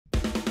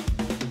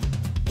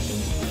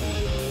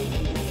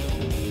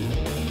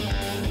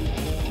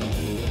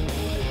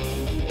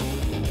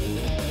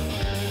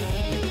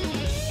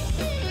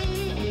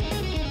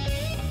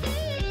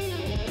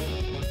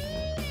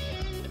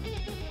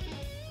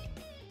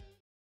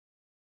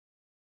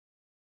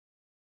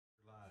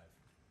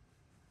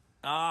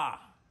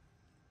Ah,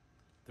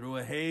 through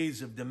a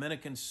haze of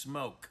Dominican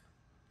smoke,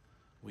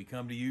 we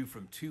come to you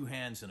from Two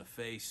Hands and a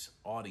Face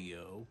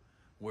Audio,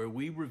 where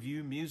we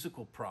review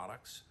musical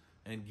products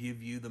and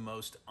give you the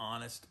most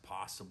honest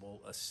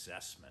possible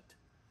assessment.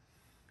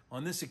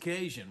 On this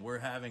occasion, we're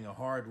having a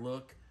hard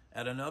look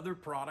at another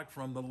product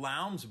from the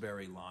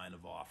Lounsberry line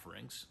of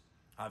offerings.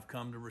 I've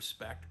come to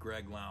respect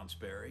Greg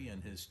Lounsberry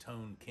and his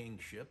tone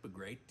kingship a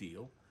great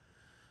deal.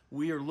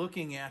 We are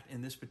looking at,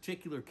 in this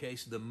particular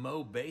case, the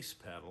Mo bass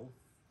pedal,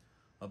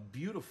 a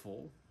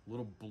beautiful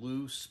little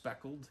blue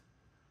speckled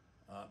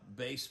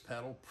bass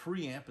pedal,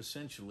 preamp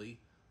essentially,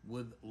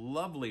 with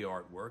lovely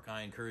artwork.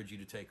 I encourage you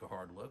to take a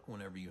hard look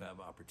whenever you have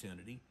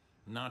opportunity,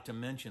 not to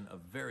mention a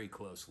very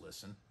close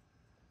listen.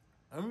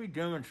 Let me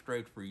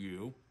demonstrate for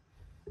you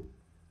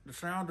the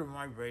sound of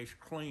my bass,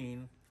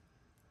 clean,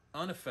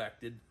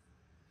 unaffected,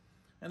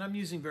 and I'm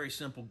using very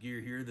simple gear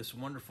here, this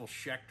wonderful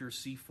Schecter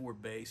C4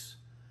 bass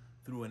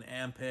through an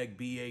Ampeg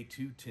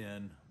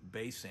BA210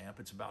 bass amp.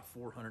 It's about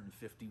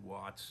 450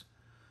 watts.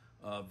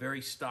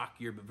 Very stock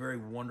gear, but very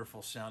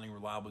wonderful sounding,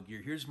 reliable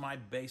gear. Here's my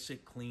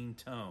basic clean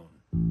tone.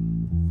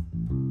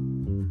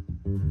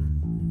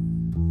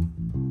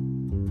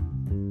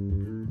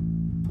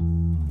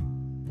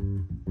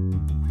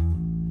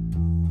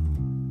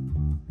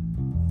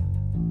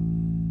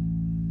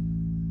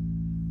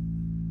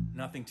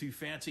 Nothing too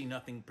fancy,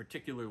 nothing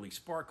particularly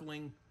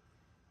sparkling,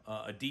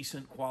 a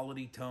decent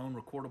quality tone,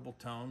 recordable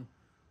tone.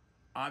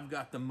 I've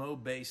got the Mo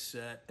bass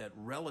set at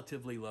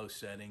relatively low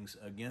settings.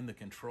 Again, the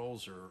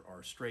controls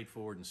are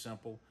straightforward and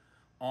simple.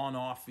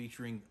 On-off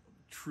featuring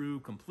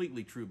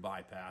completely true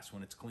bypass.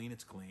 When it's clean,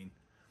 it's clean.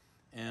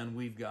 And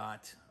we've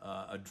got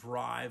a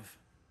drive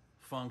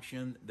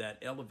function that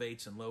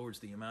elevates and lowers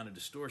the amount of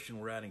distortion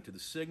we're adding to the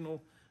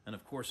signal, and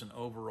of course an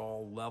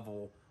overall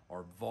level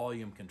or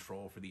volume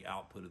control for the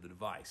output of the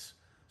device.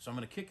 So I'm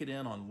going to kick it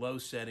in on low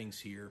settings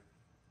here.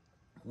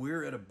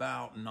 We're at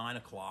about 9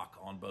 o'clock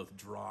on both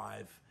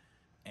drive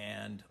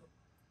and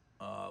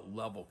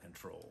level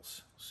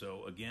controls.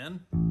 So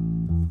again,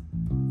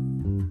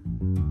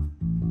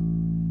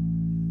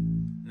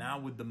 now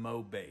with the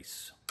Mo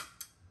bass.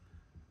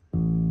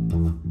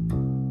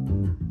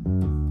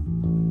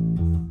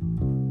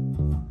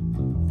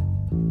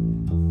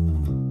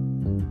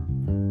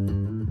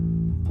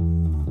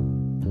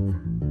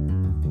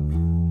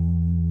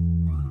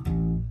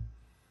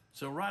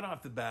 So right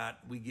off the bat,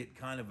 we get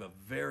kind of a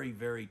very,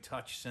 very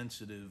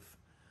touch-sensitive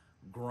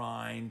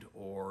grind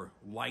or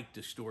light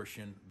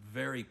distortion,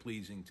 very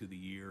pleasing to the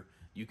ear.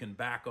 You can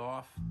back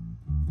off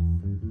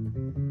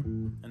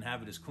and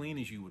have it as clean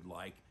as you would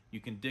like. You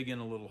can dig in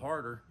a little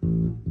harder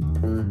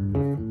and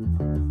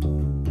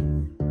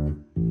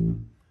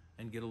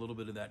get a little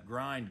bit of that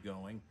grind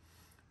going.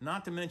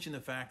 Not to mention the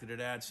fact that it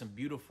adds some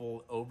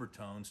beautiful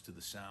overtones to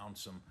the sound.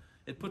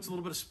 It puts a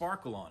little bit of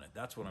sparkle on it.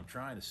 That's what I'm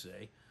trying to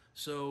say.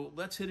 So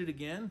let's hit it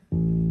again.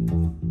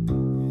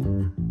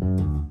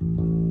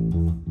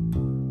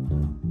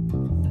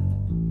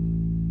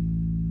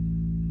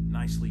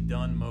 Nicely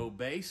done, Mo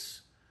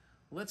bass.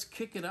 Let's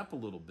kick it up a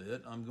little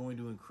bit. I'm going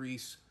to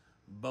increase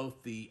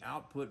both the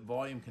output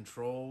volume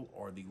control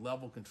or the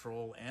level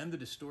control and the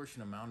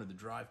distortion amount of the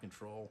drive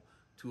control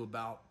to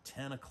about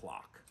 10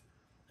 o'clock.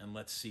 And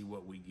let's see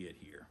what we get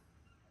here.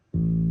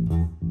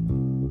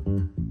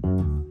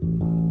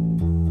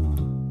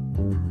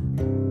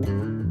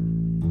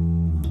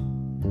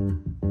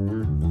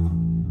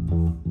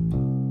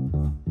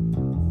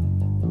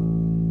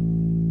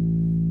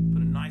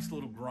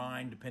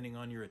 Depending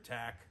on your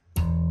attack,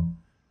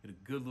 get a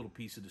good little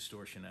piece of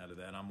distortion out of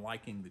that. I'm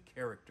liking the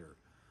character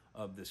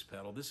of this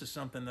pedal. This is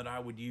something that I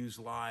would use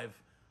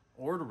live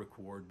or to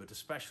record, but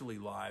especially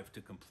live,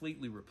 to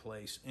completely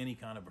replace any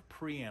kind of a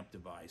preamp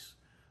device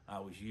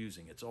I was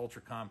using. It's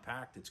ultra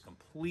compact. It's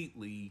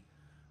completely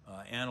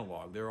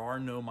analog. There are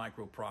no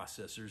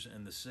microprocessors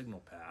in the signal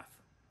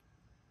path.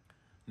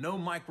 No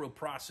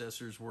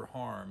microprocessors were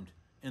harmed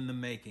in the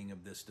making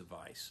of this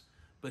device.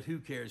 But who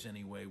cares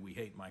anyway? We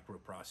hate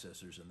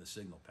microprocessors in the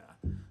signal path.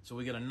 So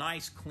we get a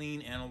nice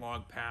clean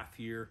analog path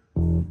here.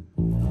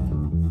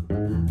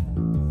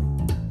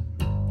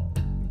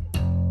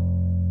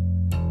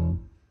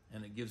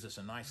 And it gives us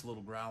a nice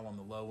little growl on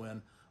the low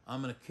end.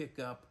 I'm going to kick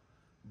up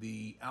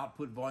the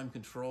output volume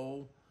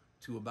control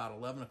to about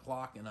 11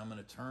 o'clock, and I'm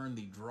going to turn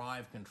the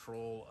drive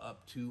control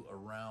up to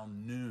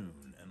around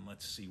noon. And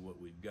let's see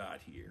what we've got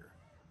here.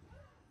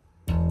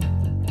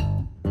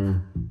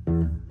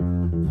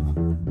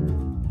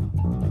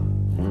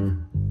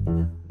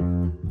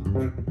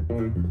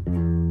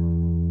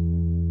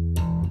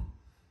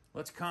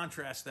 Let's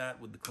contrast that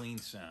with the clean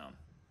sound.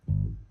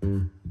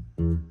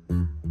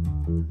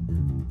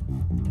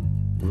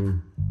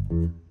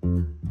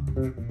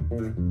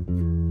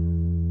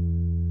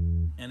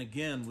 And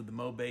again, with the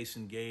Mo bass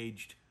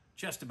engaged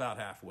just about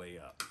halfway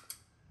up.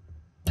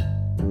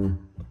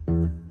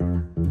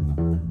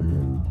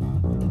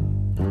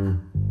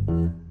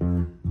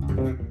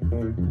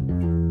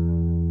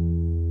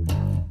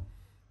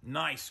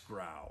 Nice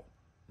growl.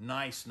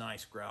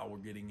 Nice growl we're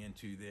getting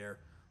into there.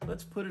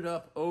 Let's put it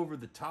up over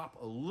the top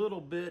a little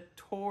bit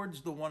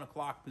towards the 1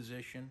 o'clock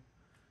position,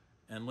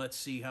 and let's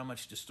see how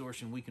much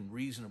distortion we can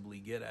reasonably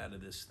get out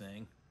of this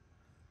thing.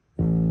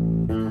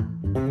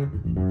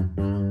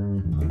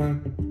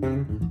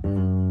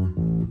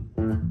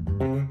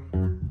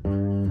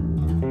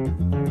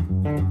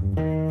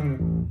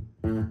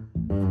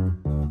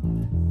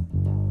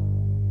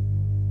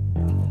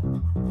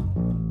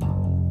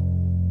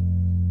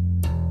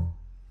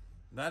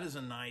 That is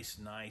a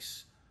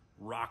nice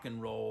rock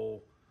and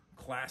roll,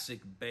 classic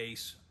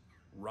bass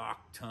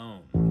rock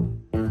tone.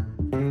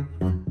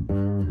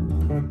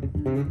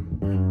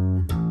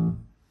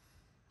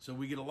 So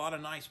we get a lot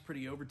of nice,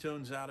 pretty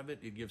overtones out of it.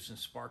 It gives some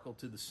sparkle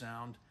to the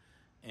sound,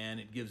 and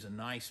it gives a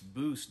nice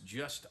boost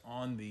just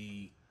on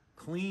the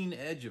clean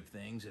edge of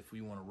things. If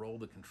we want to roll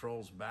the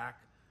controls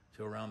back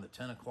to around the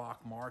 10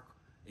 o'clock mark,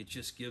 it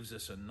just gives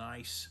us a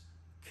nice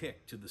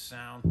kick to the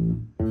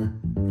sound.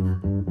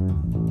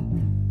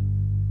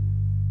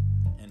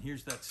 And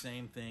here's that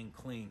same thing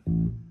clean.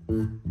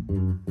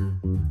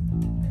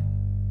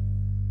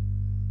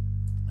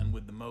 And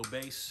with the Mo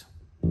bass,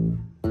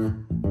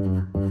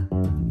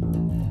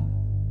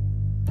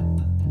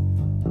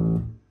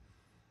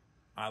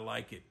 I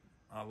like it.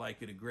 I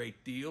like it a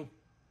great deal.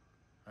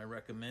 I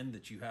recommend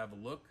that you have a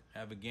look,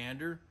 have a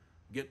gander,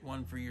 get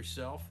one for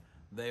yourself.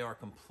 They are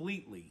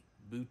completely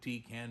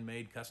boutique,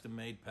 handmade,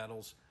 custom-made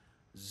pedals.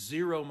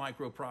 0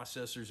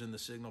 microprocessors in the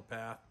signal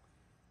path.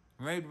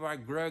 Made by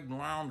Greg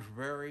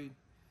Lounsberry,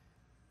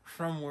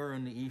 somewhere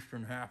in the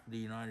eastern half of the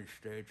United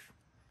States.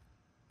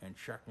 And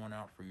check one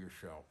out for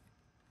yourself.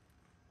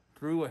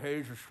 Through a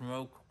haze of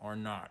smoke or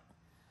not.